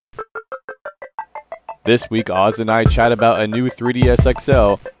This week, Oz and I chat about a new 3DS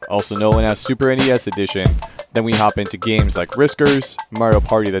XL, also known as Super NES Edition. Then we hop into games like Riskers, Mario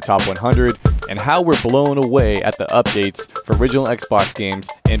Party The Top 100, and how we're blown away at the updates for original Xbox games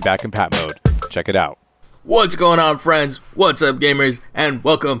in back and pat mode. Check it out. What's going on, friends? What's up, gamers? And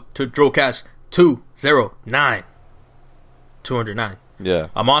welcome to Drollcast 209. 209. Yeah.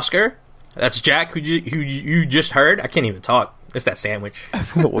 I'm Oscar. That's Jack, who you just heard. I can't even talk. It's that sandwich.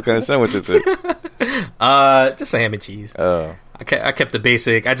 What kind of sandwich is it? Just ham and cheese. Oh. I kept the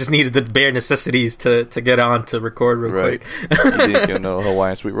basic. I just needed the bare necessities to get on to record real quick. You didn't get no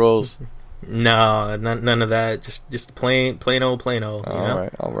Hawaiian sweet rolls? No, none of that. Just plain old.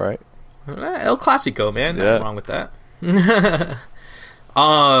 All right. El Clasico, man. Yeah. Nothing wrong with that.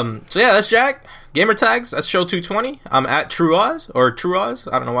 So yeah, that's Jack. Gamer tags. That's show 220. I'm at True Oz or True Oz.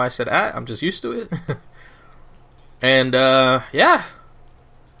 I don't know why I said at. I'm just used to it. And yeah,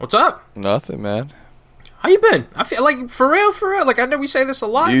 what's up? Nothing, man. How you been? I feel like for real. Like I know we say this a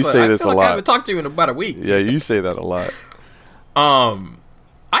lot. You but say I this feel a like lot. I haven't talked to you in about a week. Yeah, you say that a lot.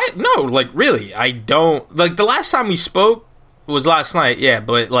 Really, I don't like the last time we spoke was last night. Yeah,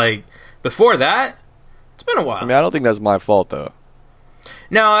 but like before that, it's been a while. I mean, I don't think that's my fault though.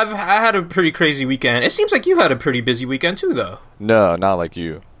 No, I had a pretty crazy weekend. It seems like you had a pretty busy weekend too, though. No, not like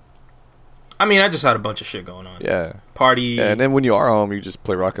you. I mean, I just had a bunch of shit going on. Yeah. Party. Yeah, and then when you are home, you just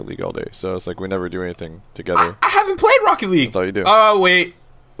play Rocket League all day. So it's like we never do anything together. I haven't played Rocket League. That's all you do. Oh, wait.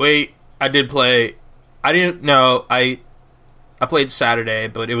 I did play. I didn't know. I played Saturday,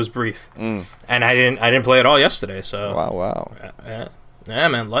 but it was brief. And I didn't play at all yesterday, so. Wow. Yeah,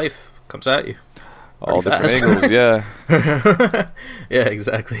 man, life comes at you. All Pretty different angles, yeah. Yeah,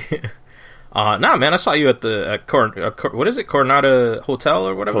 exactly. Nah, man, I saw you at the what is it, Coronado Hotel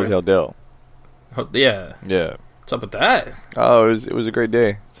or whatever? Hotel Del. Yeah. Yeah. What's up with that? Oh, it was a great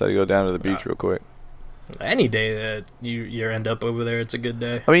day. Decided to go down to the beach real quick. Any day that you end up over there, it's a good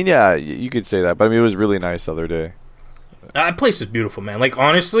day. I mean, yeah, you could say that, but I mean, it was really nice the other day. That place is beautiful, man. Like,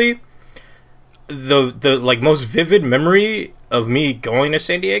 honestly, the like most vivid memory of me going to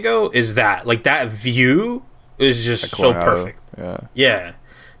San Diego is that view is just so perfect. Yeah.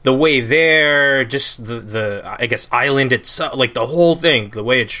 The way there, just the I guess island itself, like the whole thing, the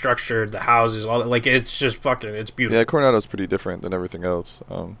way it's structured, the houses, all that, like it's just fucking, it's beautiful. Yeah, Coronado's pretty different than everything else.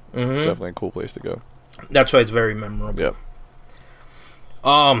 Definitely a cool place to go. That's why it's very memorable.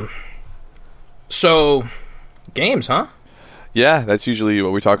 Yep. So games, huh? Yeah, that's usually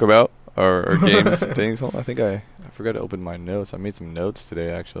what we talk about, or games and things. I think I forgot to open my notes. I made some notes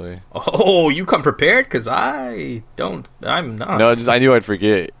today, actually. Oh, you come prepared? Because I'm not. No, I knew I'd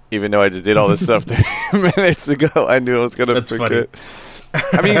forget, even though I just did all this stuff 30 minutes ago. I knew I was going to forget. Funny.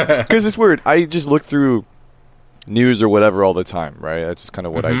 I mean, because it's weird. I just look through news or whatever all the time, right? That's just kind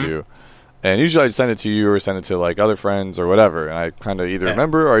of what I do. And usually I send it to you or send it to, like, other friends or whatever, and I kind of either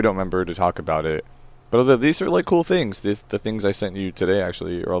remember or I don't remember to talk about it. But I was like, these are, like, cool things. The things I sent you today,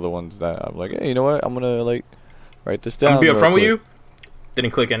 actually, are all the ones that I'm like, hey, you know what? I'm going to, like, write this down. I'm going to be upfront with you.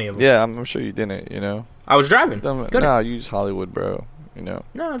 Didn't click any of them. Yeah, I'm sure you didn't, you know. I was driving. Nah, you just Hollywood, bro. You know.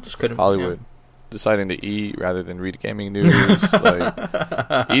 No, I just couldn't. Hollywood. Yeah. Deciding to eat rather than read gaming news.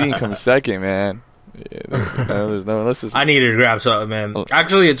 Like, eating comes second, man. Yeah, there's no unless it's... I needed to grab something, man.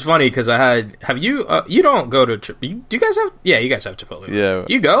 Actually, it's funny because have you you don't go to do you guys have you guys have Chipotle, right? Yeah,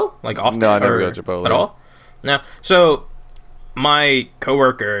 you go like often? No, I never go to Chipotle at all. No. So my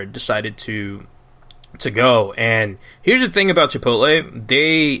coworker decided to go, and here's the thing about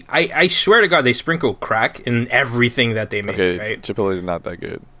Chipotle, I swear to God, they sprinkle crack in everything that they make. Okay, right? Chipotle is not that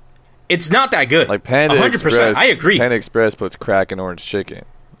good. It's not that good. Like Panda 100%, Express, I agree. Panda Express puts crack in orange chicken.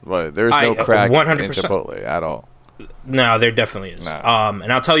 But there's no crack 100%. In Chipotle at all. No, there definitely is. Nah.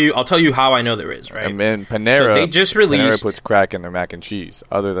 And I'll tell you how I know there is, right? And then Panera, so they just released... Panera puts crack in their mac and cheese.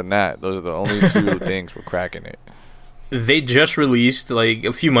 Other than that, those are the only two things with crack in it. They just released, like,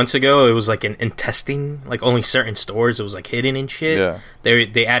 a few months ago, it was, like, in testing, like, only certain stores, it was, like, hidden and shit. Yeah.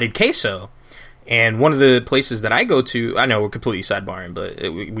 They added queso. And one of the places that I go to, I know we're completely sidebarring, but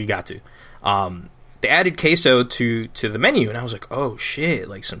we got to. They added queso to the menu, and I was like, oh, shit,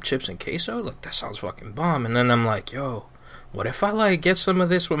 like, some chips and queso? Like, that sounds fucking bomb. And then I'm like, yo, what if I, like, get some of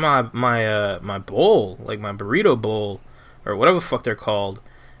this with my bowl, like, my burrito bowl, or whatever the fuck they're called?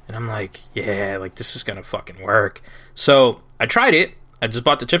 And I'm like, yeah, like, this is gonna fucking work. So, I tried it. I just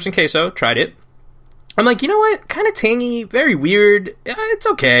bought the chips and queso, tried it. I'm like, you know what? Kind of tangy, very weird. It's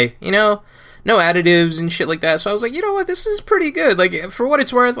okay, you know? No additives and shit like that. So I was like, you know what? This is pretty good. Like, for what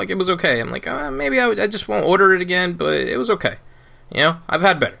it's worth, like, it was okay. I'm like, maybe I just won't order it again, but it was okay. You know? I've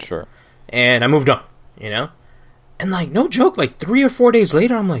had better. Sure. And I moved on, you know? And, like, no joke, like, 3 or 4 days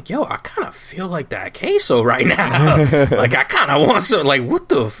later, I'm like, yo, I kind of feel like that queso right now. Like, I kind of want some, like, what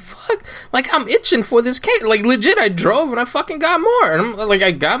the fuck? Like, I'm itching for this queso. Like, legit, I drove and I fucking got more. And I'm like,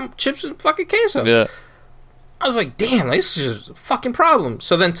 I got chips and fucking queso. Yeah. I was like, damn, this is just a fucking problem.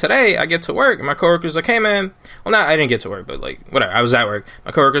 So then today, I get to work, and my coworker's like, hey, man. Well, I didn't get to work, but, like, whatever. I was at work.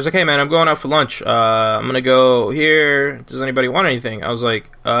 My coworker's like, hey, man, I'm going out for lunch. I'm going to go here. Does anybody want anything? I was like,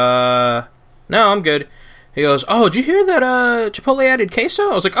 no, I'm good. He goes, oh, did you hear that Chipotle added queso?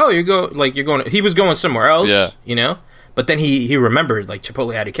 I was like, oh, you're going. He was going somewhere else, you know. But then he remembered like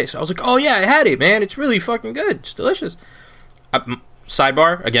Chipotle added queso. I was like, oh yeah, I had it, man. It's really fucking good. It's delicious.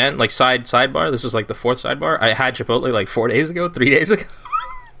 Sidebar again, like sidebar. This is like the fourth sidebar. I had Chipotle like 3 days ago.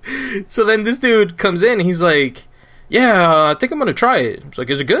 So then this dude comes in and he's like, yeah, I think I'm gonna try it. It's like,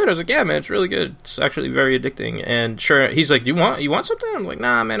 is it good? I was like, yeah, man, it's really good. It's actually very addicting. And sure, he's like, you want something? I'm like,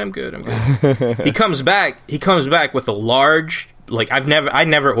 nah, man, I'm good. He comes back with a large, like, I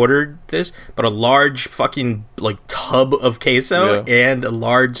never ordered this, but a large fucking like tub of queso and a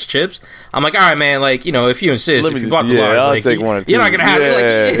large chips. I'm like, all right, man, like, you know, if you insist, if you bought the large, like, take one or two. You're not gonna have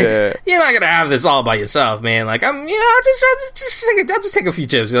it. Like, you're not gonna have this all by yourself, man. Like, I'll just take a few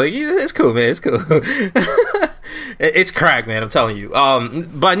chips. Like, it's cool, man. It's cool. It's crack, man. I'm telling you.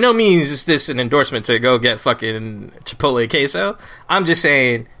 By no means is this an endorsement to go get fucking Chipotle queso. I'm just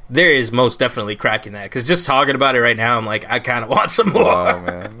saying there is most definitely crack in that. Because just talking about it right now, I'm like, I kind of want some more. Oh,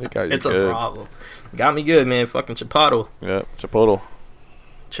 man. They got you it's good. A problem. Got me good, man. Fucking Chipotle. Yeah, Chipotle.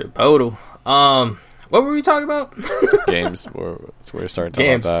 What were we talking about? Games. That's where we started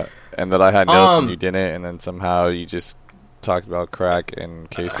talking about that. And that I had notes and you didn't. And then somehow you just talked about crack and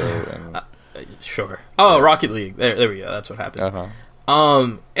queso and... Sure. Oh, Rocket League. There we go. That's what happened.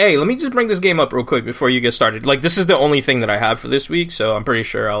 Hey, let me just bring this game up real quick before you get started. Like, this is the only thing that I have for this week, so I'm pretty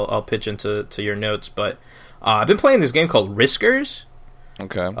sure I'll pitch into your notes. But I've been playing this game called Riskers.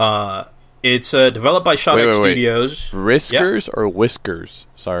 Okay. It's developed by Shot Studios. Riskers or Whiskers?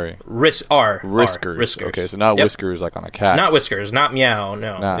 Sorry. Riskers. Okay, so not Whiskers like on a cat. Not Whiskers, not meow.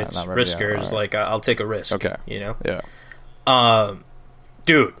 No, it's not Riskers. Right. Like I'll take a risk. Okay. You know. Yeah.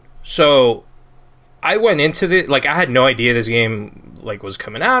 Dude. So I went into the like I had no idea this game like was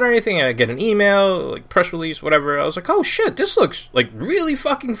coming out or anything. I get an email, like press release, whatever. I was like, oh shit, this looks like really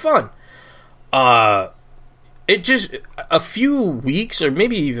fucking fun. It just a few weeks or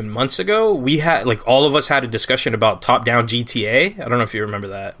maybe even months ago, we had like all of us had a discussion about top-down GTA. I don't know if you remember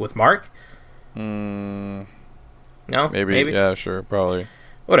that with Mark. No, maybe. Yeah, sure, probably.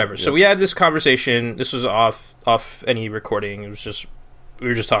 Whatever. Yeah. So we had this conversation. This was off any recording. It was just we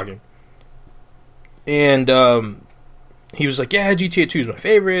were just talking. And he was like, yeah, GTA 2 is my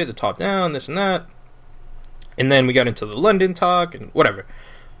favorite, the top down, this and that. And then we got into the London talk and whatever.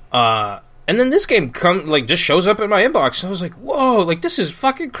 And then this game just shows up in my inbox. And I was like, whoa, like this is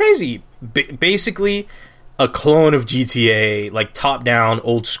fucking crazy. Basically a clone of GTA, like top down,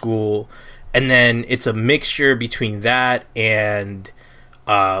 old school. And then it's a mixture between that and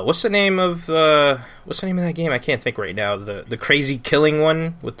what's the name of that game? I can't think right now. The crazy killing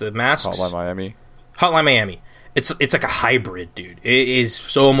one with the masks. Hotline Miami. It's like a hybrid, dude. It is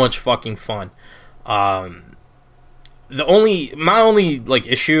so much fucking fun. My only like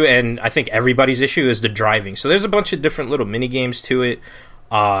issue, and I think everybody's issue, is the driving. So there's a bunch of different little mini games to it.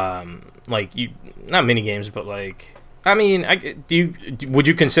 Like not mini games, but like I mean, would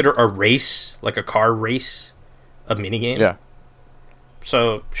you consider a race, like a car race, a mini game? Yeah.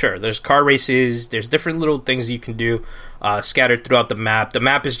 So, sure, there's car races, there's different little things you can do scattered throughout the map. The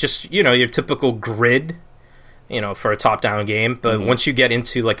map is just, your typical grid, for a top-down game. But once you get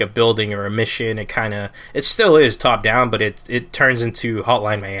into, like, a building or a mission, it still is top-down, but it turns into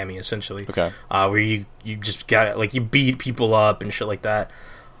Hotline Miami, essentially. Okay. Where you just got, like, you beat people up and shit like that.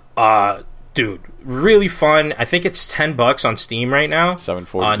 Dude, really fun. I think it's $10 on Steam right now.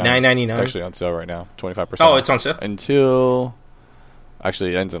 $7.49. $9.99. It's actually on sale right now. 25%. Oh, it's on sale? Until...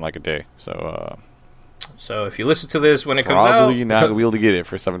 Actually, it ends in like a day. So if you listen to this when it comes out... Probably not going to be able to get it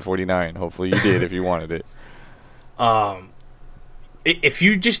for $7.49. Hopefully you did if you wanted it. If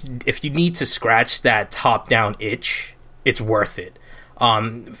you need to scratch that top-down itch, it's worth it.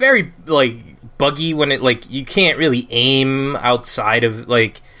 Very, like, buggy when it, like, you can't really aim outside of,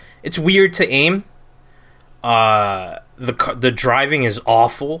 like... It's weird to aim. The driving is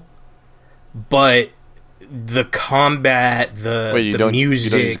awful. But... the combat, the music. You don't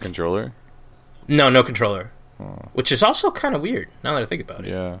use a controller? No controller. Which is also kind of weird, now that I think about it.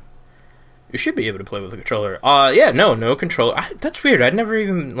 Yeah. You should be able to play with a controller. No controller. That's weird. I'd never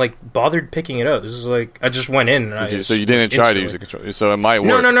even, like, bothered picking it up. This is like, I just went in and so you didn't try to use a controller. So it might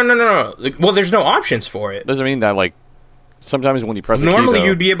work. No. Well, there's no options for it. Doesn't mean that, like, sometimes when you press normally a key,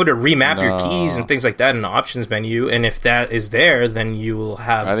 you'd be able to remap your keys and things like that in the options menu, and if that is there, then you will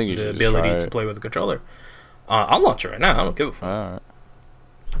have the ability to play with the controller. I'll launch it right now. I don't give a fuck. All right.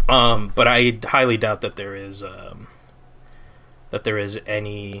 But I highly doubt that there is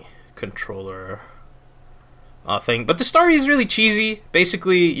any controller thing. But the story is really cheesy.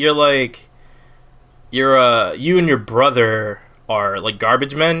 Basically, you and your brother are like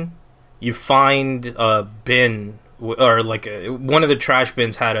garbage men. You find a bin, or like one of the trash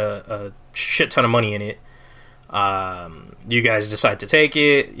bins had a shit ton of money in it. You guys decide to take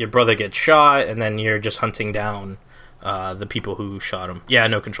it. Your brother gets shot, and then you're just hunting down the people who shot him. Yeah,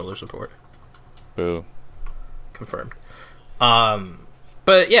 no controller support. Boo. Confirmed.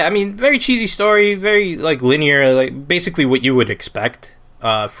 But yeah, I mean, very cheesy story, very like linear, like basically what you would expect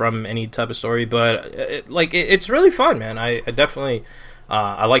from any type of story. But it's really fun, man. I definitely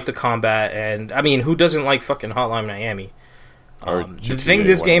I like the combat, and I mean, who doesn't like fucking Hotline Miami? The thing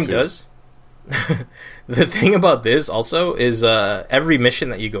this game does. The thing about this also is every mission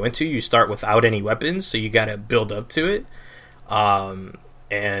that you go into, you start without any weapons, so you gotta build up to it.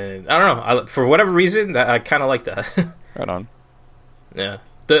 And I don't know, for whatever reason, I kind of like that. Right on. Yeah,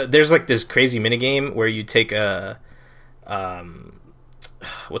 there's like this crazy minigame where you take a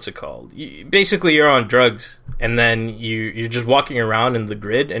what's it called? Basically, you're on drugs, and then you're just walking around in the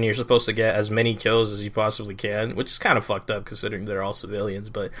grid, and you're supposed to get as many kills as you possibly can, which is kind of fucked up considering they're all civilians.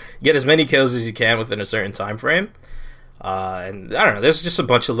 But get as many kills as you can within a certain time frame. And I don't know. There's just a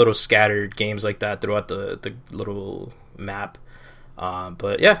bunch of little scattered games like that throughout the little map.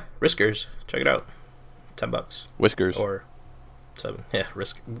 But yeah, Riskers, check it out. $10. Whiskers or $7. Yeah,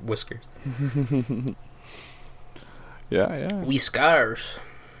 Whiskers. Yeah. Whiskers.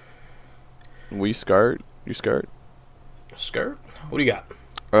 We skirt. You skirt. Skirt? What do you got?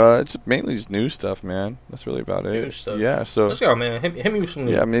 It's mainly just new stuff, man. That's really about it. New stuff. Yeah, so let's go, man. Hit me with some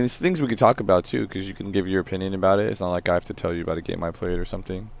new. Yeah, I mean, it's things we could talk about too, because you can give your opinion about it. It's not like I have to tell you about a game I played or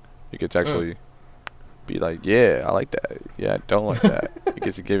something. You get to actually be like, yeah, I like that. Yeah, I don't like that. You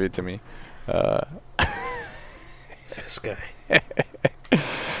get to give it to me. This guy.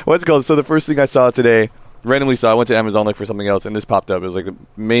 What's it called? So the first thing I saw today, randomly saw, I went to Amazon like for something else, and this popped up. It was like the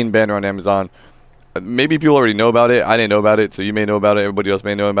main banner on Amazon. Maybe people already know about it. I didn't know about it, so you may know about it. Everybody else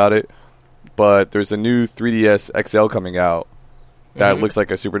may know about it. But there's a new 3DS XL coming out that looks like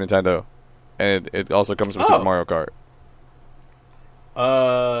a Super Nintendo, and it also comes with Super Mario Kart.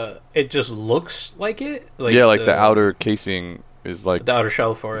 It just looks like it. Like yeah, like the outer casing is like the outer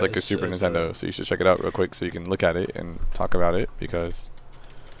shell for it's like a Super Nintendo. So you should check it out real quick so you can look at it and talk about it, because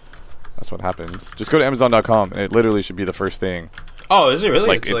that's what happens. Just go to Amazon.com, and it literally should be the first thing. Oh, is it really?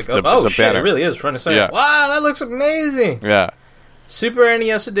 Like, it's like, oh shit, banner. It really is front and center. Yeah. Wow, that looks amazing. Yeah. Super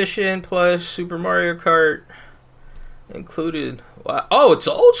NES Edition plus Super Mario Kart included. Wow. Oh, it's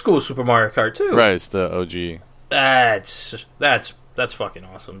the old school Super Mario Kart too. Right, it's the OG. That's fucking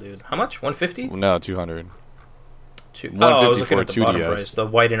awesome, dude. How much? 150? No, 200. 150 I was looking at the bottom price, the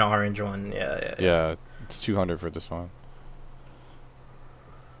white and orange one. Yeah, it's 200 for this one.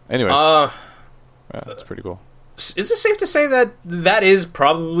 Anyways, that's pretty cool. Is it safe to say that is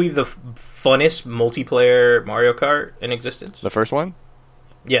probably the funnest multiplayer Mario Kart in existence? The first one?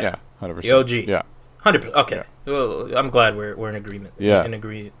 Yeah, 100%. The OG. Yeah, 100%. Okay, yeah. Well, I'm glad we're in agreement. Yeah, in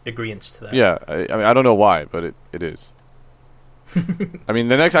agreement to that. Yeah, I mean, I don't know why, but it is. I mean,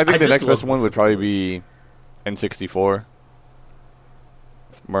 the next best one would probably be N64.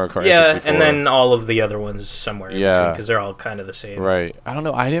 Mario Kart N64. And then all of the other ones somewhere in between, because they're all kind of the same. Right. I don't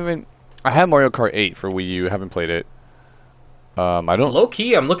know. I had Mario Kart 8 for Wii U. Haven't played it. I don't. Low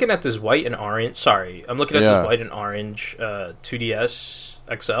key, I'm looking at this white and orange. Sorry, I'm looking at this white and orange 2DS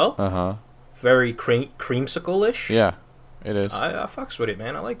XL. Very creamsicle-ish. Yeah, it is. I fucks with it,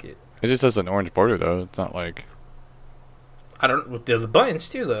 man. I like it. It just has an orange border, though. It's not like. I don't. The buttons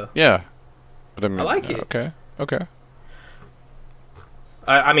too, though. Yeah, but I mean, I like it. Okay.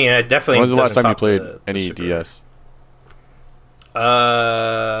 I mean, I definitely. When was the last time you played any DS?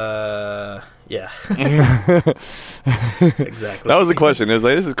 Yeah. Exactly. That was the question. It was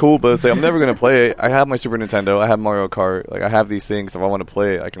like, this is cool, but it's like, I'm never going to play it. I have my Super Nintendo. I have Mario Kart. Like, I have these things. If I want to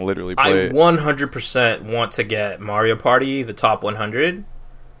play it, I can literally play it. I 100% want to get Mario Party, the top 100.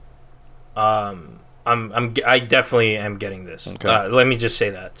 I definitely am getting this. Okay. Let me just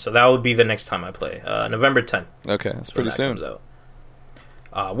say that. So that would be the next time I play. November 10th. Okay, that's pretty soon. Comes out.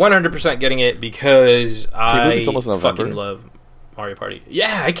 100% getting it because I fucking love Mario Party.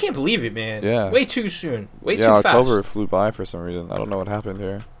 Yeah, I can't believe it, man. Yeah. Way too soon. Way too fast. Yeah, October flew by for some reason. I don't know what happened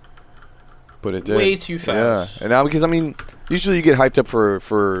here. But it did. Way too fast. Yeah, and now because I mean, usually you get hyped up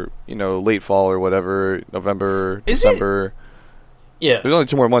for late fall or whatever, November, December. Yeah. There's only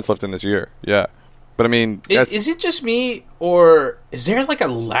 2 more months left in this year. Yeah, but I mean, is it just me, or is there like a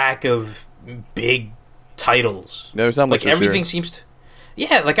lack of big titles? There's not much. Like everything seems to.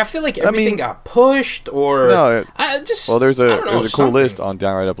 Yeah, like I feel like everything got pushed, or no. There's a cool something. list on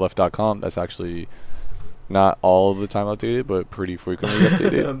downrightUpleft.com that's actually not all the time updated, but pretty frequently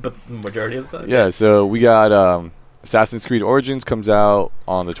updated. But the majority of the time. Yeah, so we got Assassin's Creed Origins comes out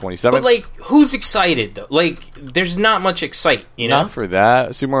on the 27th. But like, who's excited though? Like, there's not much excite, you know. Not for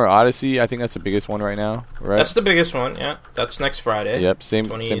that. Super Mario Odyssey, I think that's the biggest one right now, right? That's the biggest one. Yeah, that's next Friday. Yep, same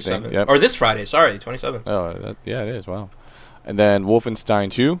thing. Yep. Or this Friday. Sorry, 27th. Oh, yeah, it is. Wow. And then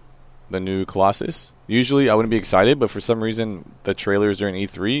Wolfenstein 2, the new Colossus. Usually I wouldn't be excited, but for some reason the trailers during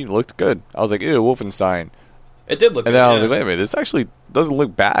E3 looked good. I was like, ew, Wolfenstein. It did look good. And then I was like, wait a minute, this actually doesn't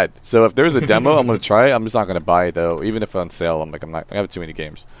look bad. So if there's a demo, I'm going to try it. I'm just not going to buy it, though. Even if it's on sale, I have too many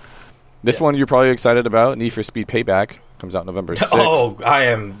games. This one you're probably excited about, Need for Speed Payback. Comes out November 6th. Oh, I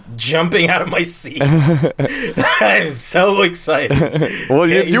am jumping out of my seat. I am so excited. Well,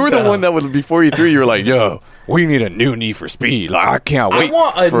 you were the one that was, before E3, you were like, yo, we need a new Need for Speed. Like, I can't wait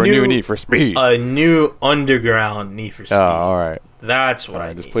for a new Need for Speed. A new underground Need for Speed. Oh, all right. That's what I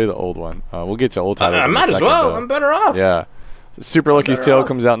need. Just play the old one. We'll get to old titles. I might as well. Though. I'm better off. Yeah. Super Lucky's Tale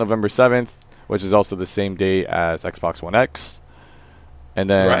comes out November 7th, which is also the same day as Xbox One X. And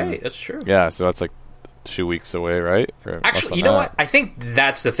then, right, that's true. Yeah, so that's like 2 weeks away, right? Actually, you know what? I think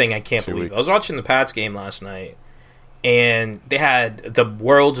that's the thing I can't believe. I was watching the Pats game last night, and they had the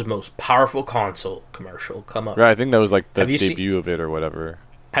world's most powerful console commercial come up. Right, I think that was like the debut of it or whatever.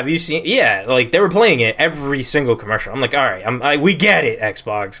 Have you seen? Yeah, like they were playing it every single commercial. I'm like, all right, we get it,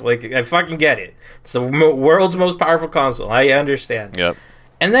 Xbox. Like, I fucking get it. It's the world's most powerful console. I understand. Yep.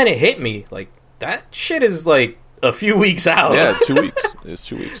 And then it hit me like that shit is like a few weeks out. Yeah, 2 weeks. It's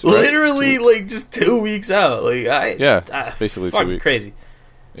 2 weeks. Right? Literally, 2 weeks. Like just 2 weeks out. Like basically 2 weeks. Crazy.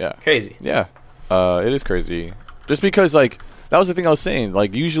 Yeah, crazy. Yeah, it is crazy. Just because like that was the thing I was saying.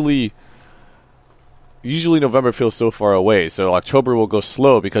 Like usually November feels so far away, so October will go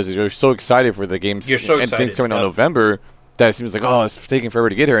slow because you're so excited for the games. You're so excited. And things coming out in November that it seems like, oh, it's taking forever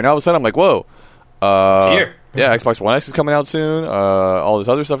to get here. And all of a sudden I'm like, whoa. It's here. Yeah, Xbox One X is coming out soon. All this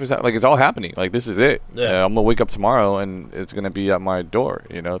other stuff is like it's all happening. Like this is it. Yeah. I'm gonna wake up tomorrow and it's gonna be at my door.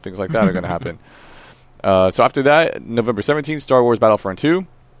 Things like that are gonna happen. So after that, November 17th, Star Wars Battlefront 2.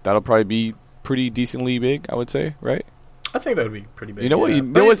 That'll probably be pretty decently big, I would say, right? I think that would be pretty big. You know what? Yeah. You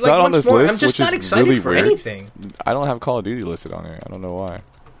know what's not on this list? I'm just which not is excited really for weird. anything. I don't have Call of Duty listed on here. I don't know why.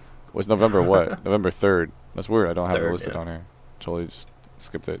 Was November what? November 3rd. That's weird. I don't have it listed on here. Totally just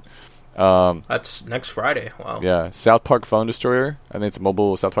skipped it. That's next Friday. Wow. Yeah. South Park Phone Destroyer. I think it's a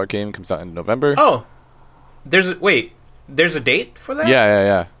mobile South Park game. Comes out in November. Oh. There's a date for that?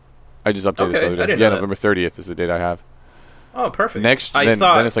 Yeah. I just updated this other day. Yeah, know November 30th is the date I have. Oh, perfect. Then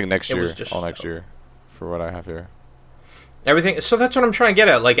it's like next year. All next year for what I have here. Everything. So that's what I'm trying to get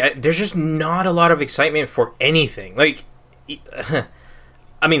at. Like, there's just not a lot of excitement for anything. Like,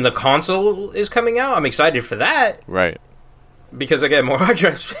 I mean, the console is coming out. I'm excited for that. Right. Because I get more hard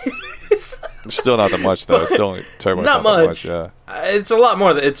drive space. Still not that much, though. It's still only terabytes. Not much. Yeah. It's a lot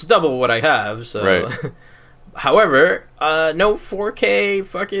more. It's double what I have. So. Right. However, no 4K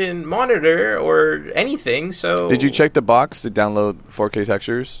fucking monitor or anything. So. Did you check the box to download 4K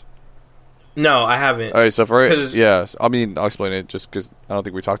textures? No, I haven't. All right, so I mean, I'll explain it just because I don't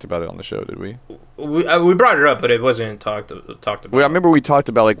think we talked about it on the show, did we? We brought it up, but it wasn't talked about. Well, I remember we talked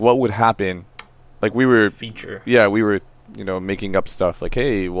about like what would happen, like we were feature. Yeah, we were making up stuff like,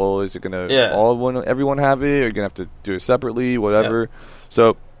 hey, well, is it gonna everyone have it? Or you're gonna have to do it separately, whatever. Yeah.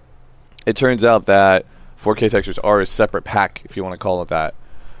 So it turns out that 4K textures are a separate pack, if you want to call it that.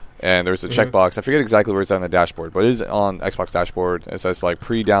 And there's a checkbox. I forget exactly where it's on the dashboard, but it is on Xbox dashboard. It says like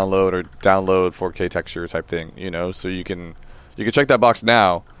pre-download or download 4K texture type thing, So you can check that box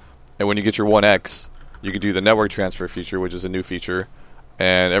now, and when you get your One X, you can do the network transfer feature, which is a new feature,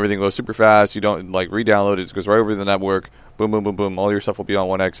 and everything goes super fast. You don't like re-download it; it goes right over the network. Boom, boom, boom, boom. All your stuff will be on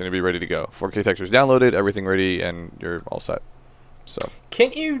One X, and it'll be ready to go. 4K textures downloaded, everything ready, and you're all set. So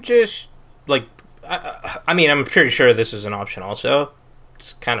can't you just like? I mean, I'm pretty sure this is an option also.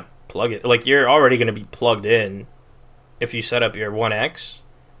 Just kind of plug it. Like, you're already going to be plugged in. If you set up your One X,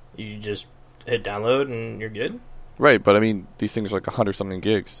 you just hit download and you're good. Right, but I mean, these things are like 100-something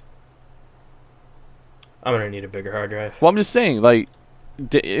gigs. I'm going to need a bigger hard drive. Well, I'm just saying, like,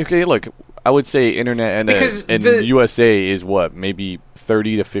 okay, look, I would say internet and the USA is what, maybe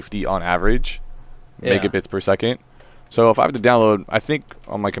 30 to 50 on average megabits per second. So if I have to download, I think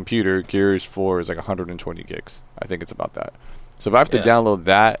on my computer, Gears 4 is like 120 gigs. I think it's about that. So if I have to download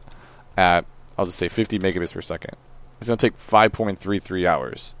that at, I'll just say 50 megabits per second, it's going to take 5.33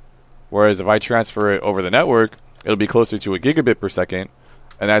 hours. Whereas if I transfer it over the network, it'll be closer to a gigabit per second.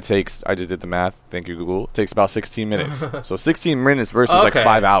 And that takes, I just did the math, thank you, Google, it takes about 16 minutes. So 16 minutes versus like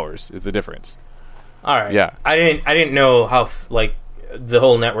 5 hours is the difference. All right. Yeah. I didn't know how, like, the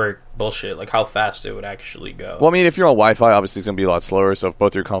whole network bullshit, like how fast it would actually go. Well, I mean, if you're on Wi-Fi, obviously it's going to be a lot slower. So if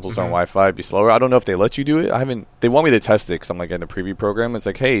both your consoles are on Wi-Fi, it'd be slower. I don't know if they let you do it. They want me to test it because I'm like in the preview program. It's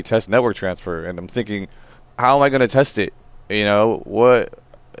like, hey, test network transfer. And I'm thinking, how am I going to test it? You know, what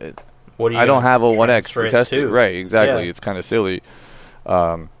I don't have a 1X to test it. Right, exactly. Yeah. It's kind of silly.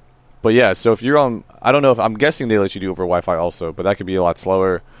 But yeah, so if you're on, I don't know if, I'm guessing they let you do over Wi-Fi also, but that could be a lot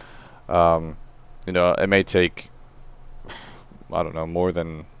slower. You know, it may take, I don't know, more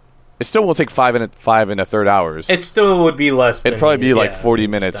than, it still will take 5 and a third hours. It still would be less. It'd probably be like 40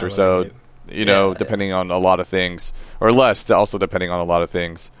 minutes or so, you know, depending on a lot of things, or less, also depending on a lot of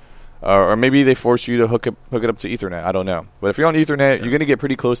things. Or maybe they force you to hook it up to Ethernet. I don't know. But if you're on Ethernet, you're going to get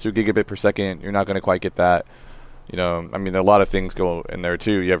pretty close to a gigabit per second. You're not going to quite get that. You know, I mean, a lot of things go in there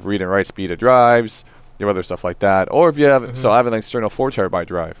too. You have read and write speed of drives. You have other stuff like that. Or if you have, so I have an external 4 terabyte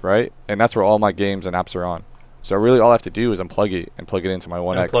drive, right? And that's where all my games and apps are on. So really all I have to do is unplug it and plug it into my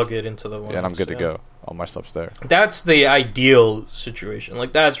 1X. And plug it into the 1X. Yeah, and I'm good to go. All my stuff's there. That's the ideal situation.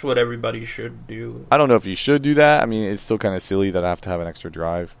 Like, that's what everybody should do. I don't know if you should do that. I mean, it's still kind of silly that I have to have an extra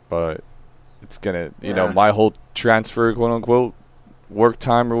drive, but it's going to, you know, my whole transfer, quote unquote, work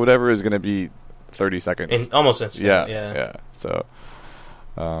time or whatever is going to be 30 seconds. Almost instant. Yeah. So,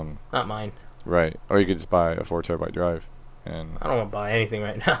 not mine. Right. Or you could just buy a 4 terabyte drive. And I don't want to buy anything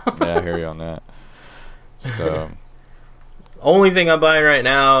right now. Yeah, I hear you on that. So, only thing I'm buying right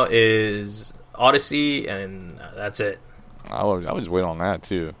now is Odyssey, and that's it. I would just wait on that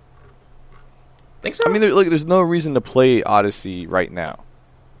too. Think so? I mean, there's no reason to play Odyssey right now,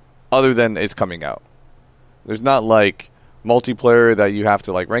 other than it's coming out. There's not like multiplayer that you have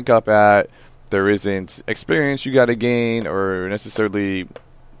to like rank up at. There isn't experience you got to gain, or necessarily,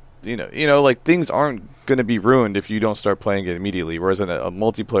 you know, like things aren't going to be ruined if you don't start playing it immediately. Whereas in a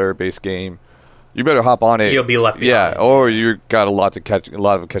multiplayer based game, you better hop on it. You'll be left behind. Yeah, or you got a lot of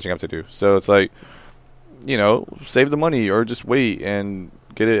catching up to do. So it's like, you know, save the money or just wait and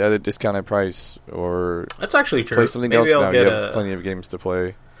get it at a discounted price, or that's actually true. Play something else now. You have plenty of games to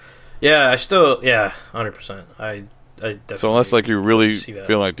play. Yeah, 100%. I definitely. So unless like you really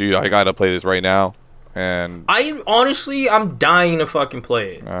feel like, dude, I gotta play this right now, and I'm dying to fucking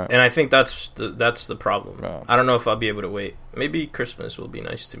play it, and I think that's the problem. I don't know if I'll be able to wait. Maybe Christmas will be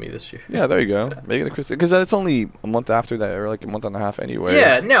nice to me this year. Yeah, there you go. Make it a Christmas, because it's only a month after that, or like a month and a half anyway.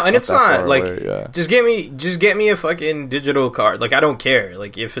 Yeah, no, and it's not like just get me a fucking digital card. Like, I don't care.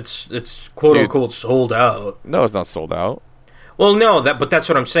 Like, if it's quote unquote sold out. No, it's not sold out. Well, no, but that's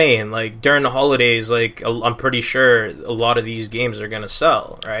what I'm saying. Like, during the holidays, like, I'm pretty sure a lot of these games are gonna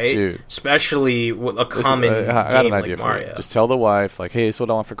sell, right? Dude, especially with a common game I got an idea like for Mario. You. Just tell the wife, like, hey, it's what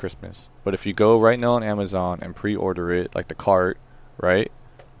I want for Christmas. But if you go right now on Amazon and pre-order it, like the cart, right,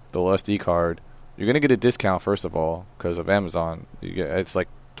 the SD card, you're gonna get a discount first of all because of Amazon. It's like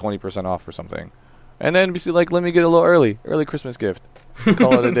 20% off or something, and then just be like, let me get a little early Christmas gift.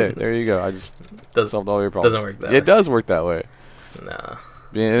 Call it a day. There you go. I just solved all your problems. Doesn't work that way. It does work that way. No.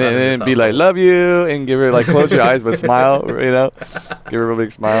 And then be like, love you, and give her, like, close your eyes but smile, you know? Give her a real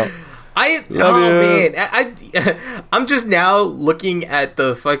big smile. Man, I'm just now looking at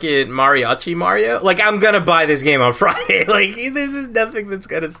the fucking Mariachi Mario. Like, I'm gonna buy this game on Friday. Like, there's just nothing that's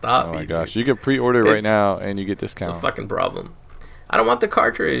gonna stop me. Oh my gosh, you can pre-order right now and you get discount. It's a fucking problem. I don't want the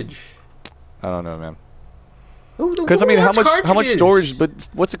cartridge. I don't know, man. Because I mean, how much storage? But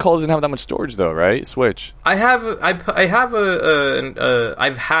what's it called? Doesn't have that much storage though, right? Switch. I've had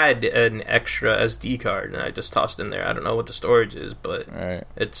an extra SD card, and I just tossed in there. I don't know what the storage is, but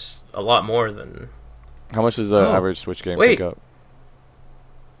it's a lot more than. How much does an average Switch game take up?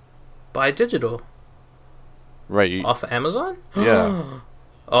 Buy digital. Right. Off of Amazon? Yeah.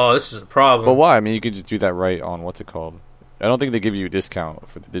 Oh, this is a problem. But why? I mean, you could just do that right on what's it called? I don't think they give you a discount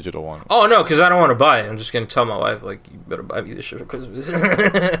for the digital one. Oh, no, because I don't want to buy it. I'm just going to tell my wife, like, you better buy me this shit for Christmas.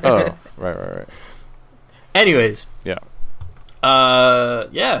 Oh, right. Anyways. Yeah.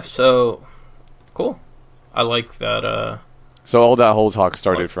 Yeah, so, cool. I like that, So all that whole talk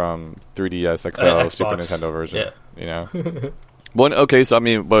started from 3DS XL, Xbox, Super Nintendo version. Yeah. You know? Okay, so I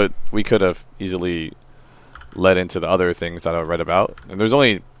mean, but we could have easily led into the other things that I read about. And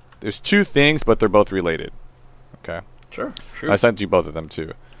there's two things, but they're both related. Okay? Sure. I sent you both of them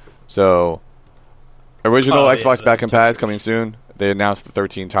too. So Original Xbox back compat is coming soon. They announced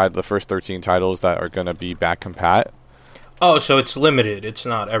the first 13 titles that are going to be back compat. Oh, so it's limited. It's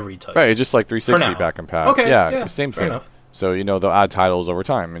not every title. Right, it's just like 360 back compat. Okay, yeah, same thing. Enough. So, they'll add titles over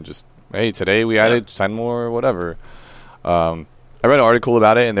time and just, hey, today we added 10 more, whatever. I read an article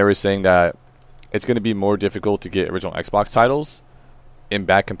about it, and they were saying that it's going to be more difficult to get original Xbox titles in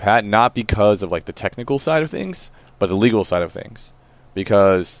back compat, not because of like the technical side of things, but the legal side of things.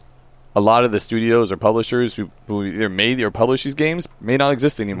 Because a lot of the studios or publishers who either made or publish these games may not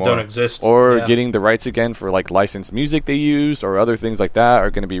exist anymore. Don't exist. Or getting the rights again for like licensed music they use or other things like that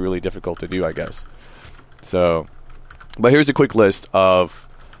are going to be really difficult to do, I guess. So, but here's a quick list of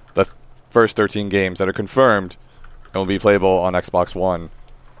the first 13 games that are confirmed and will be playable on Xbox One.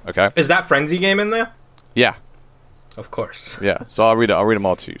 Okay? Is that Frenzy game in there? Yeah. Of course. Yeah. So I'll read them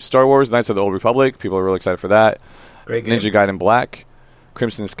all to you. Star Wars: Knights of the Old Republic. People are really excited for that. Great game. Ninja Gaiden Black.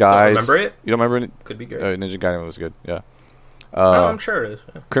 Crimson Skies. Don't remember it? You don't remember it? Could be good. Ninja Gaiden was good. Yeah. No, I'm sure it is.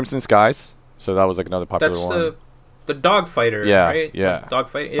 Yeah. Crimson Skies. So that was like another popular one. That's the dog fighter, right? Yeah. Dog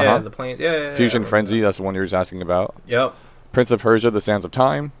fight. Yeah, the plane. Yeah. Fusion Frenzy. That's the one you were just asking about. Yep. Prince of Persia: The Sands of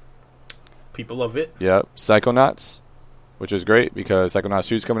Time. People love it. Yep. Psychonauts, which is great because Psychonauts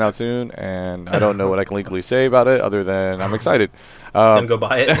 2 is coming out soon, and I don't know what I can legally say about it other than I'm excited. Then go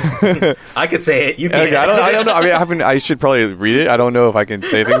buy it. I could say it. You can't. Okay, I don't know. I mean, I should probably read it. I don't know if I can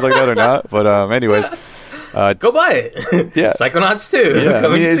say things like that or not. But anyways, go buy it. Yeah, Psychonauts 2. Yeah,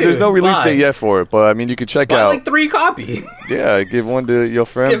 there's no release date yet for it, but I mean, you could check buy out like 3 copies. Yeah, give one to your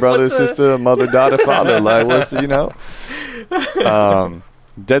friend, brother, sister, mother, daughter, father. Like, what's the,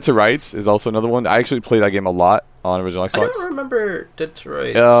 Dead to Rights is also another one. I actually played that game a lot on original Xbox. I don't remember Dead to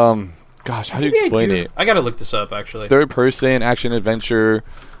Rights. Gosh, how do you explain it? I gotta look this up, actually. Third person, action adventure.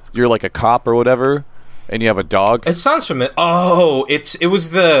 You're like a cop or whatever, and you have a dog. It sounds familiar. Oh, it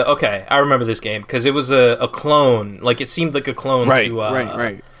was the... Okay, I remember this game, because it was a clone. Like, it seemed like a clone to...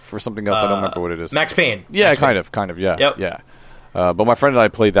 Right. For something else, I don't remember what it is. Max Payne. Yeah, Max kind Payne. of, yeah. Yep. Yeah. But my friend and I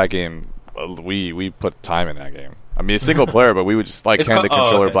played that game. We put time in that game. I mean, it's single player, but we would just like hand the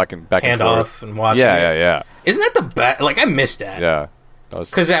controller back and hand forth. Off and watch. Yeah. Isn't that the best? Like, I missed that. Yeah.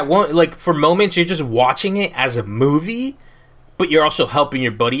 Because that one, like, for moments you're just watching it as a movie, but you're also helping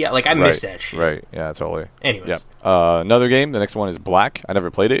your buddy out. Like, I missed that shit. Right. Yeah, totally. Anyways. Yeah. Another game. The next one is Black. I never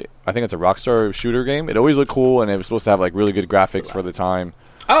played it. I think it's a Rockstar shooter game. It always looked cool, and it was supposed to have like really good graphics for the time.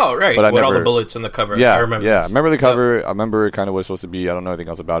 Oh, right. But with all the bullets in the cover. Yeah, I remember. Yeah, I remember the cover. Yep. I remember kind of what it's supposed to be. I don't know anything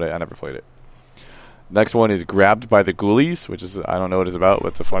else about it. I never played it. Next one is Grabbed by the Ghoulies, which is, I don't know what it's about,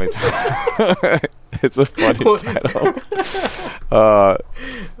 but it's a funny title. It's a funny title.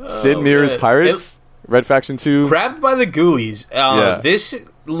 Sid Meier's Pirates, Red Faction 2. Grabbed by the Ghoulies. This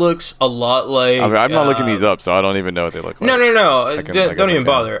looks a lot like... I mean, I'm not looking these up, so I don't even know what they look like. No. Don't even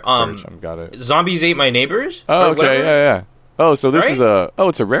bother. Search. Got it. Zombies Ate My Neighbors? Oh, okay, yeah. Oh, so this is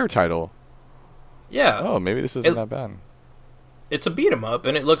it's a rare title. Yeah. Oh, maybe this isn't that bad. It's a beat 'em up,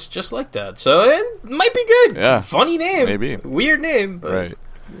 and it looks just like that. So it might be good. Yeah. Funny name. Maybe. Weird name. But right.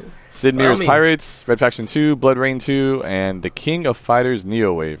 Sid Meier's Pirates, Red Faction 2, Blood Rain 2, and the King of Fighters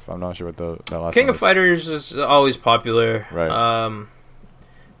Neo Wave. I'm not sure what that last one is. King of Fighters is always popular. Right.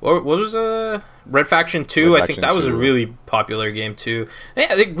 What was Red Faction 2? I think that was a really popular game, too.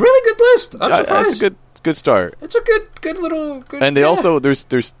 Yeah, really good list. I'm surprised. That's a good start. It's a good little... And they also... There's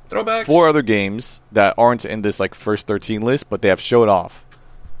throwbacks. 4 other games that aren't in this like first 13 list, but they have showed off.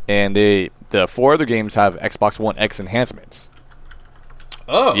 And the 4 other games have Xbox One X enhancements.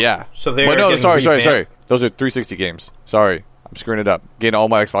 Oh. Yeah. So they're sorry. Those are 360 games. Sorry. I'm screwing it up. Getting all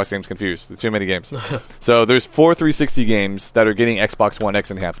my Xbox games confused. There's too many games. So there's 4 360 games that are getting Xbox One X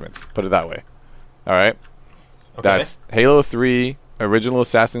enhancements. Put it that way. All right? Okay. That's Halo 3, original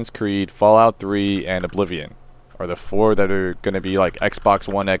Assassin's Creed, Fallout 3, and Oblivion are the 4 that are going to be like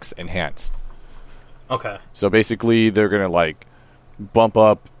Xbox One X enhanced. Okay. So basically they're going to like bump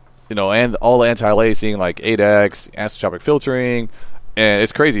up, and all the anti-aliasing like 8X, anisotropic filtering, and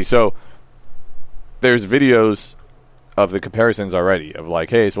it's crazy. So there's videos of the comparisons already of like,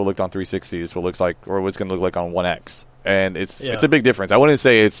 hey, it's what it looked on 360, this what it looks like, or what's going to look like on 1X. And it's a big difference. I wouldn't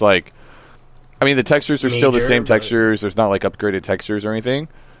say it's like, I mean, the textures are still the same textures. There's not like upgraded textures or anything,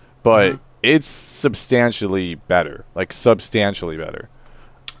 but it's substantially better, like substantially better.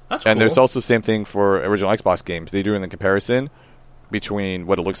 That's and cool. There's also the same thing for original Xbox games. They do in the comparison between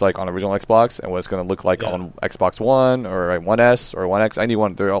what it looks like on original Xbox and what it's going to look like on Xbox One or 1S or 1X. Any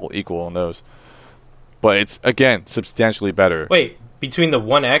one, they're all equal on those. But it's, again, substantially better. Wait, between the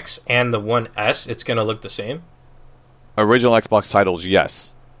 1X and the 1S, it's going to look the same? Original Xbox titles,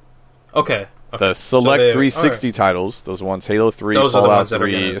 yes. Okay. The select 360 titles, those ones, Halo 3, Fallout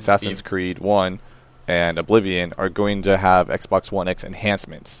 3, Assassin's Creed 1, and Oblivion are going to have Xbox One X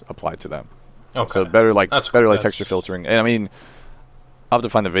enhancements applied to them. Okay. So better texture filtering. And I mean, I'll have to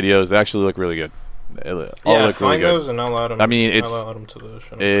find the videos. They actually look really good. They look really good. Those and I'll add them. I mean,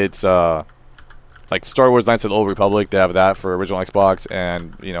 it's like Star Wars Knights of the Old Republic. They have that for original Xbox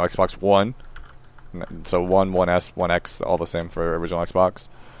and Xbox One. So 1, 1S, 1X, all the same for original Xbox.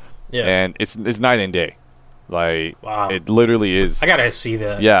 Yeah. And it's night and day. Like, wow. It literally is. I gotta see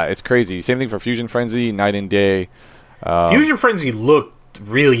that. Yeah, it's crazy. Same thing for Fusion Frenzy, night and day. Fusion Frenzy looked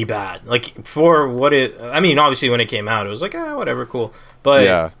really bad. Like, for what it... I mean, obviously, when it came out, it was like, whatever, cool.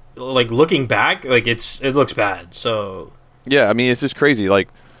 But, like, looking back, like, it looks bad, so... Yeah, I mean, it's just crazy. Like,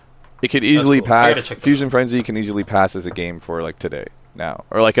 it could easily pass... Fusion Frenzy can easily pass as a game for, like, today, now.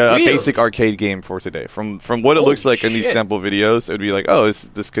 Or, like, a basic arcade game for today. From what it looks like in these sample videos, it would be like, oh,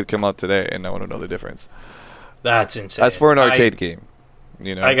 this could come out today, and no one would know the difference. That's insane. That's for an arcade game.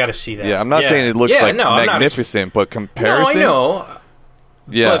 I gotta see that. Yeah, I'm not saying it looks magnificent, but comparison... No, I know.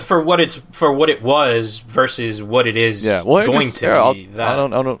 Yeah. But for what it was versus what it is going to be. I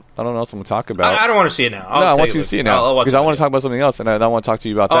don't know what else I'm going to talk about. I don't want to see it now. I want you to see it now. Because I want to talk about something else, and I want to talk to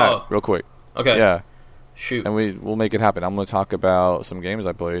you about that real quick. Okay. Yeah. Shoot. And we'll make it happen. I'm going to talk about some games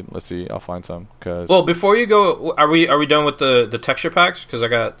I played. Let's see. I'll find some. Well, before you go, are we done with the texture packs? Because I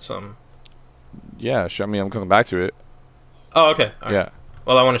got some. Yeah, sure. I mean, I'm coming back to it. Oh, okay. All right. Yeah.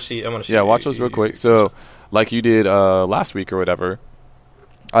 Well, I want to see. Yeah, watch those real quick. So, like you did last week or whatever,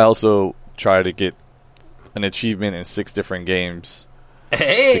 I also try to get an achievement in 6 different games.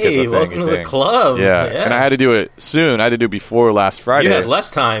 Hey, welcome to the club. Yeah, and I had to do it soon. I had to do it before last Friday. You had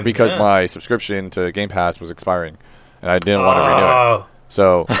less time. Because my subscription to Game Pass was expiring, and I didn't want to renew it.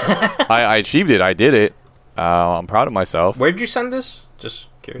 So, I achieved it. I did it. I'm proud of myself. Where'd you send this? Just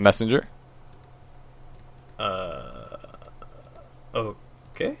curious. Messenger.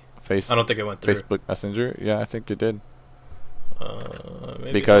 Okay. I don't think it went through. Facebook Messenger. Yeah, I think it did.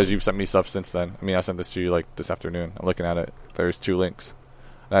 Maybe because you've sent me stuff since then. I mean, I sent this to you like this afternoon. I'm looking at it. There's 2 links.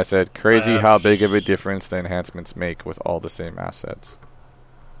 And I said, crazy how big of a difference the enhancements make with all the same assets.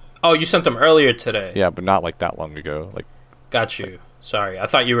 Oh, you sent them earlier today. Yeah, but not like that long ago. Like, got you. Sorry, I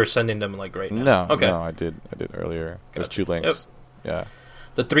thought you were sending them like right now. No, I did earlier. There's 2 links. Yep. Yeah.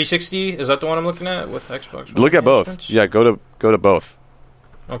 The 360, is that the one I'm looking at with Xbox? Look at both. Yeah, go to both.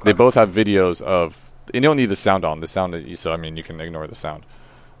 Okay. They both have videos of. You don't need the sound on. So I mean, you can ignore the sound.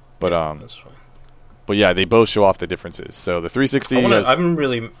 But that's fine. But yeah, they both show off the differences. So the 360. I'm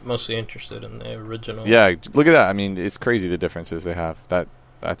really mostly interested in the original. Yeah, look at that. I mean, it's crazy the differences they have.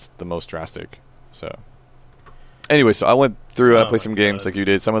 That's the most drastic. So. Anyway, so I went through. I played some games like you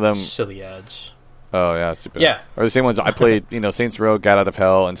did. Some of them silly ads. Oh yeah, stupid. Yeah, or the same ones I played. Saints Row, got out of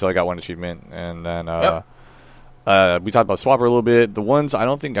hell until I got 1 achievement, and then we talked about Swapper a little bit. The ones I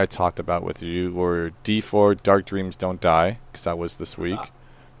don't think I talked about with you were D4 Dark Dreams Don't Die, because that was this week,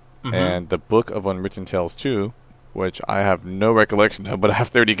 and the Book of Unwritten Tales 2, which I have no recollection of, but I have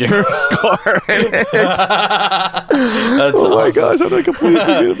 30 gamer score in it. That's oh my awesome. gosh, how did I completely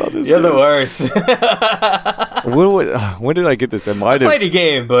forget about this? You're the worst. When did I get this? I played a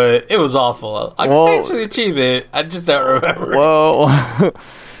game, but it was awful. I thanks for the achievement. I just don't remember. Well,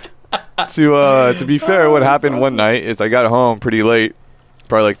 to be fair, what happened one night is I got home pretty late,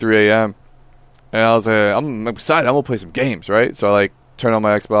 probably like 3 a.m. And I was like, I'm excited. I'm going to play some games, right? So I turn on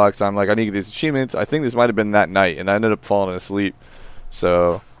my Xbox. I'm like, I need these achievements. I think this might have been that night, and I ended up falling asleep.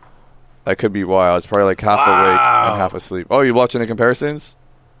 So that could be why. I was probably like half awake and half asleep. Oh, you watching the comparisons?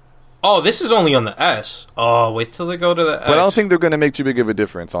 Oh, this is only on the S. Oh, wait till they go to the X. But I don't think they're going to make too big of a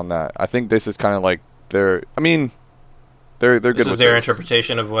difference on that. I think this is kind of like they're good with this. This is their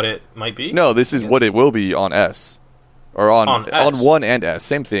interpretation of what it might be? No, this is what it will be on S. Or on 1 and S.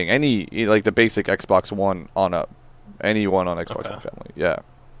 Same thing. Any, like the basic Xbox One on up. Any one on Xbox One family. Yeah.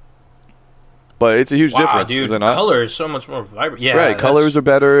 But it's a huge difference, dude, is it not? Color is so much more vibrant. Yeah, right, colors are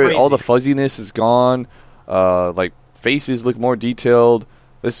better. Crazy. All the fuzziness is gone. Like, faces look more detailed.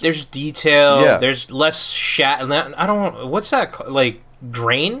 There's detail. Yeah. There's less I don't... What's that? Like,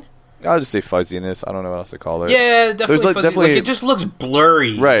 grain? I'll just say fuzziness. I don't know what else to call it. Yeah, definitely fuzzy. Like, it just looks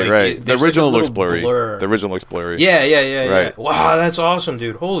blurry. Right, like, right. The original looks blurry. The original looks blurry. Yeah. Right. Yeah. Wow, that's awesome,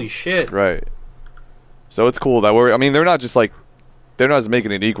 dude. Holy shit. Right. So it's cool that they're not just like... They're not just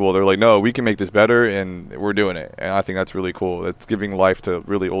making it equal. They're like, no, we can make this better, and we're doing it. And I think that's really cool. It's giving life to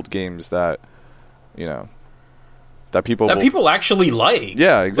really old games that, that people actually like.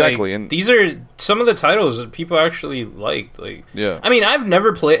 Yeah, exactly. Like, and these are some of the titles that people actually liked. Like, yeah. I mean, I've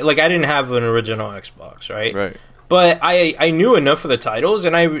never played. Like, I didn't have an original Xbox, right? Right. But I knew enough of the titles,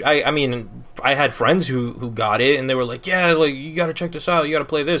 and I mean, I had friends who got it, and they were like, yeah, like, you gotta check this out, you gotta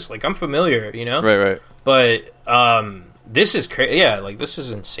play this. Like, I'm familiar, you know? Right. But, this is crazy. Yeah, like, this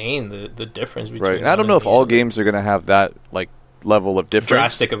is insane, the difference between... Right, and I don't know if all games are gonna have that, like, level of difference.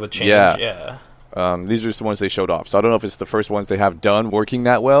 Drastic of a change, yeah. These are just the ones they showed off. So I don't know if it's the first ones they have done working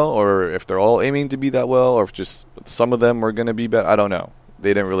that well, or if they're all aiming to be that well, or if just some of them are gonna be better. I don't know.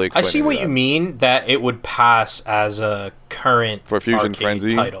 They didn't really explain. I see what you mean, that it would pass as a current for Fusion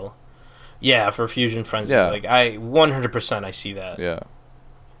Frenzy title. Yeah, for Fusion Frenzy. Yeah. Like, I 100% I see that. Yeah.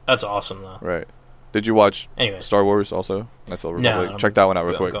 That's awesome, though. Right. Did you watch anyway. Star Wars also? Knights of the Republic? No, check that one out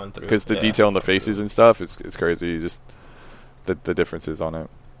real quick. Because the detail in the faces and stuff, it's crazy. Just the differences on it.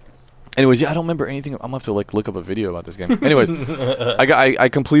 Anyways, I don't remember anything. I'm gonna have to like look up a video about this game. Anyways, I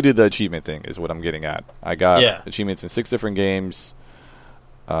completed the achievement thing. Is what I'm getting at. I got achievements in 6 different games.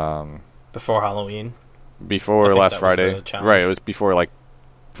 Before Halloween. Before last Friday, right? It was before, like,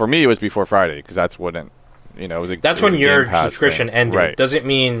 for me, it was before Friday because that's when it, it was. That's when your subscription thing. ended. Right. Doesn't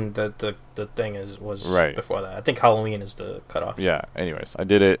mean that the thing was right before that. I think Halloween is the cutoff. Yeah. Anyways, I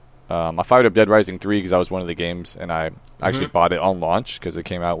did it. I fired up Dead Rising 3 because that was one of the games, and I actually bought it on launch because it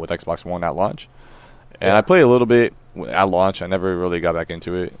came out with Xbox One at launch. And I played a little bit at launch. I never really got back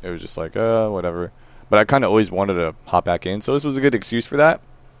into it. It was just like, whatever. But I kind of always wanted to hop back in, so this was a good excuse for that.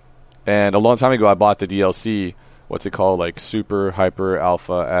 And a long time ago, I bought the DLC. What's it called? Like Super Hyper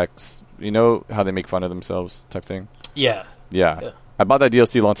Alpha X. You know how they make fun of themselves type thing? Yeah. I bought that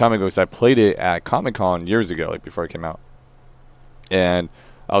DLC a long time ago because I played it at Comic-Con years ago, like before it came out. And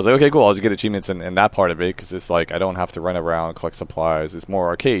I was like, okay, cool. I'll just get achievements in that part of it because it's like I don't have to run around, collect supplies. It's more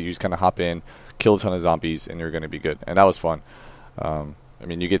arcade. You just kind of hop in, kill a ton of zombies, and you're going to be good. And that was fun. I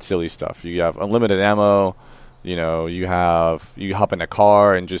mean, you get silly stuff. You have unlimited ammo. You hop in a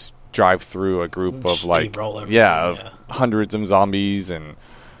car and just drive through a group of hundreds of zombies, and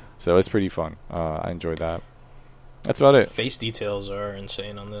so it's pretty fun. I enjoyed that. That's about it. Face details are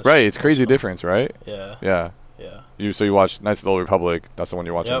insane on this. Right, it's crazy difference, right? Yeah. You watch Knights of the Old Republic. That's the one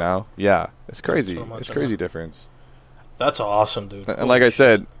you're watching now. Yeah, it's crazy. It's crazy difference. That's awesome, dude. And like I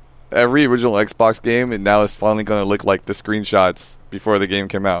said, every original Xbox game, and now it's finally going to look like the screenshots before the game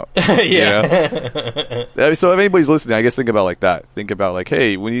came out. Yeah. So if anybody's listening, I guess think about like that. Think about like,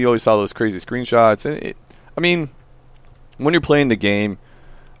 hey, when you always saw those crazy screenshots, I mean, when you're playing the game,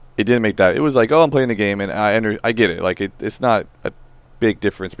 it didn't make that. It was like, oh, I'm playing the game, and I get it. Like it's not a big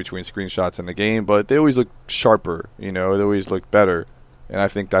difference between screenshots and the game, but they always look sharper. They always look better, and I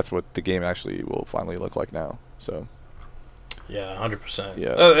think that's what the game actually will finally look like now. So. Yeah, 100%.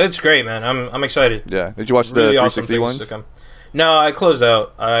 Yeah, it's great, man. I'm excited. Yeah, did you watch the 360 ones? No, I closed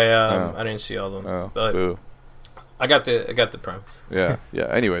out. I didn't see all of them. But boo. I got the premise. Yeah.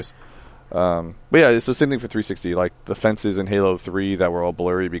 Anyways, but yeah, it's the same thing for 360. Like the fences in Halo 3 that were all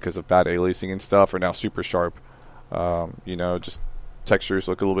blurry because of bad aliasing and stuff are now super sharp. Just textures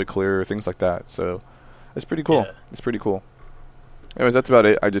look a little bit clearer, things like that. So it's pretty cool. Yeah. It's pretty cool. Anyways, that's about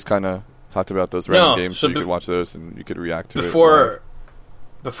it. I just kind of talked about those random games so you could watch those and you could react to it.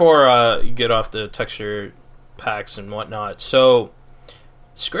 Before you get off the texture packs and whatnot, so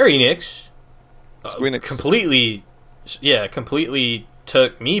Square Enix completely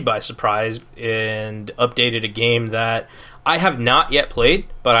took me by surprise and updated a game that I have not yet played,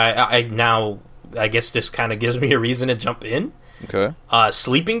 but I guess this kind of gives me a reason to jump in. Okay.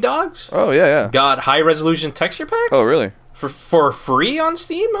 Sleeping Dogs. Oh yeah. Got high resolution texture packs. Oh really? For free on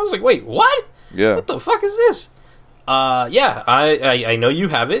Steam? I was like, wait, what? Yeah. What the fuck is this? I know you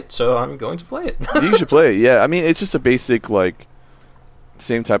have it, so I'm going to play it. You should play it, yeah. I mean, it's just a basic, like,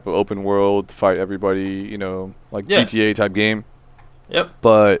 same type of open world, fight everybody, GTA type game. Yep.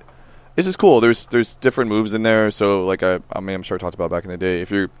 But it's just cool. There's different moves in there, so, like, I'm sure I talked about back in the day, if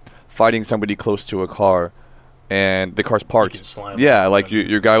you're fighting somebody close to a car, and the car's parked,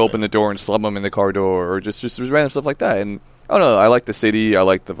 your guy opened the door and slum them in the car door, or just random stuff like that, and I don't know. I like the city. I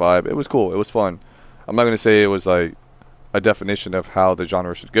like the vibe. It was cool. It was fun. I'm not going to say it was like a definition of how the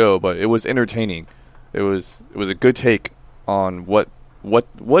genre should go, but it was entertaining. It was a good take on what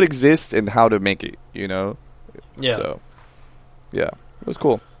exists and how to make it. Yeah. So, yeah, it was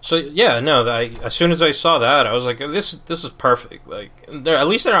cool. So yeah, no. As soon as I saw that, I was like, "This is perfect." Like, at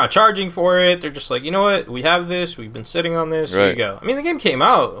least they're not charging for it. They're just like, you know what? We have this. We've been sitting on this. Here you go. I mean, the game came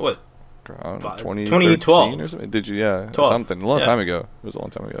out 2012 or something. Did you? Yeah, 12. Something a long time ago. It was a long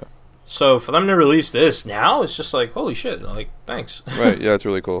time ago. So for them to release this now, it's just like, holy shit! Like, thanks. Right? Yeah, it's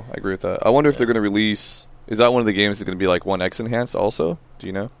really cool. I agree with that. I wonder if they're going to release. Is that one of the games that's going to be like 1X enhanced? Also, do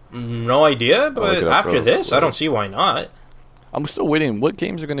you know? No idea. But after this, I don't see why not. I'm still waiting. What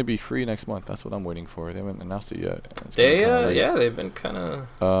games are going to be free next month? That's what I'm waiting for. They haven't announced it yet. They've been kind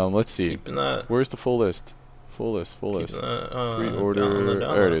of. Let's see. Where's the full list? Full list. Pre-order.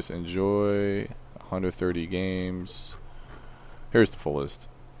 There it is. Enjoy 130 games. Here's the full list.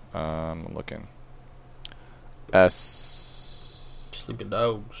 I'm looking. Sleeping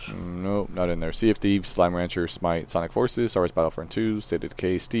Dogs. Nope, not in there. Sea of Thieves, Slime Rancher, Smite, Sonic Forces, Star Wars Battlefront 2, State of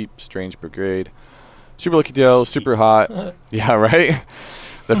Decay, Steep, Strange Brigade, Super Lucky Tail, Super Hot. Yeah, right?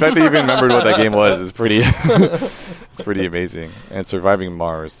 The fact that you even remembered what that game was is pretty it's pretty amazing. And Surviving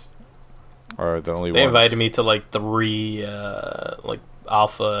Mars are the only ones. They invited me to like 3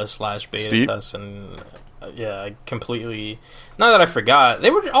 alpha/beta tests, and I completely, not that I forgot,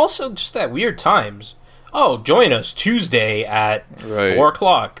 they were also just at weird times. Oh, join us Tuesday at 4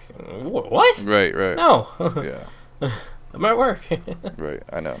 o'clock. What? Right. No. Yeah. I'm at work. Right,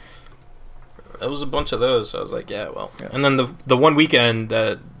 I know. There was a bunch of those, so I was like, yeah, well. Yeah. And then the one weekend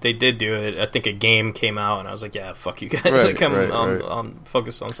that they did do it, I think a game came out, and I was like, yeah, fuck you guys. I'm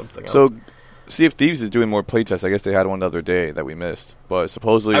focused on something else. So, Sea of Thieves is doing more playtests. I guess they had one the other day that we missed. But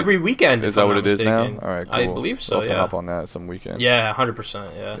supposedly... Every weekend, is that what it is now? All right, cool. I believe so, I'll have to hop on that some weekend. Yeah,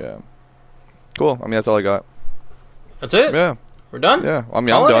 100%, Yeah. Cool. I mean, that's all I got. That's it? Yeah. We're done? Yeah. I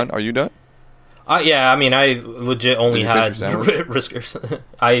mean, I'm done. Are you done? Yeah, I mean, I legit only had Riskers.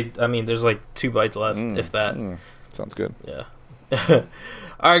 I mean, there's like 2 bites left, if that. Sounds good. Yeah.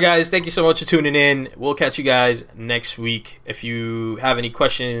 All right, guys. Thank you so much for tuning in. We'll catch you guys next week. If you have any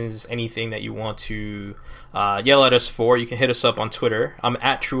questions, anything that you want to yell at us for, you can hit us up on Twitter. I'm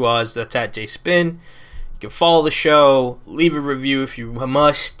at TrueOz. That's at JSpin. You can follow the show. Leave a review if you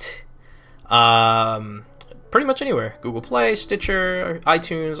must. Pretty much anywhere. Google Play, Stitcher,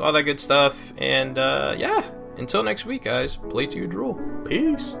 iTunes, all that good stuff. And until next week, guys, play to your drool.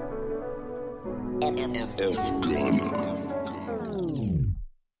 Peace.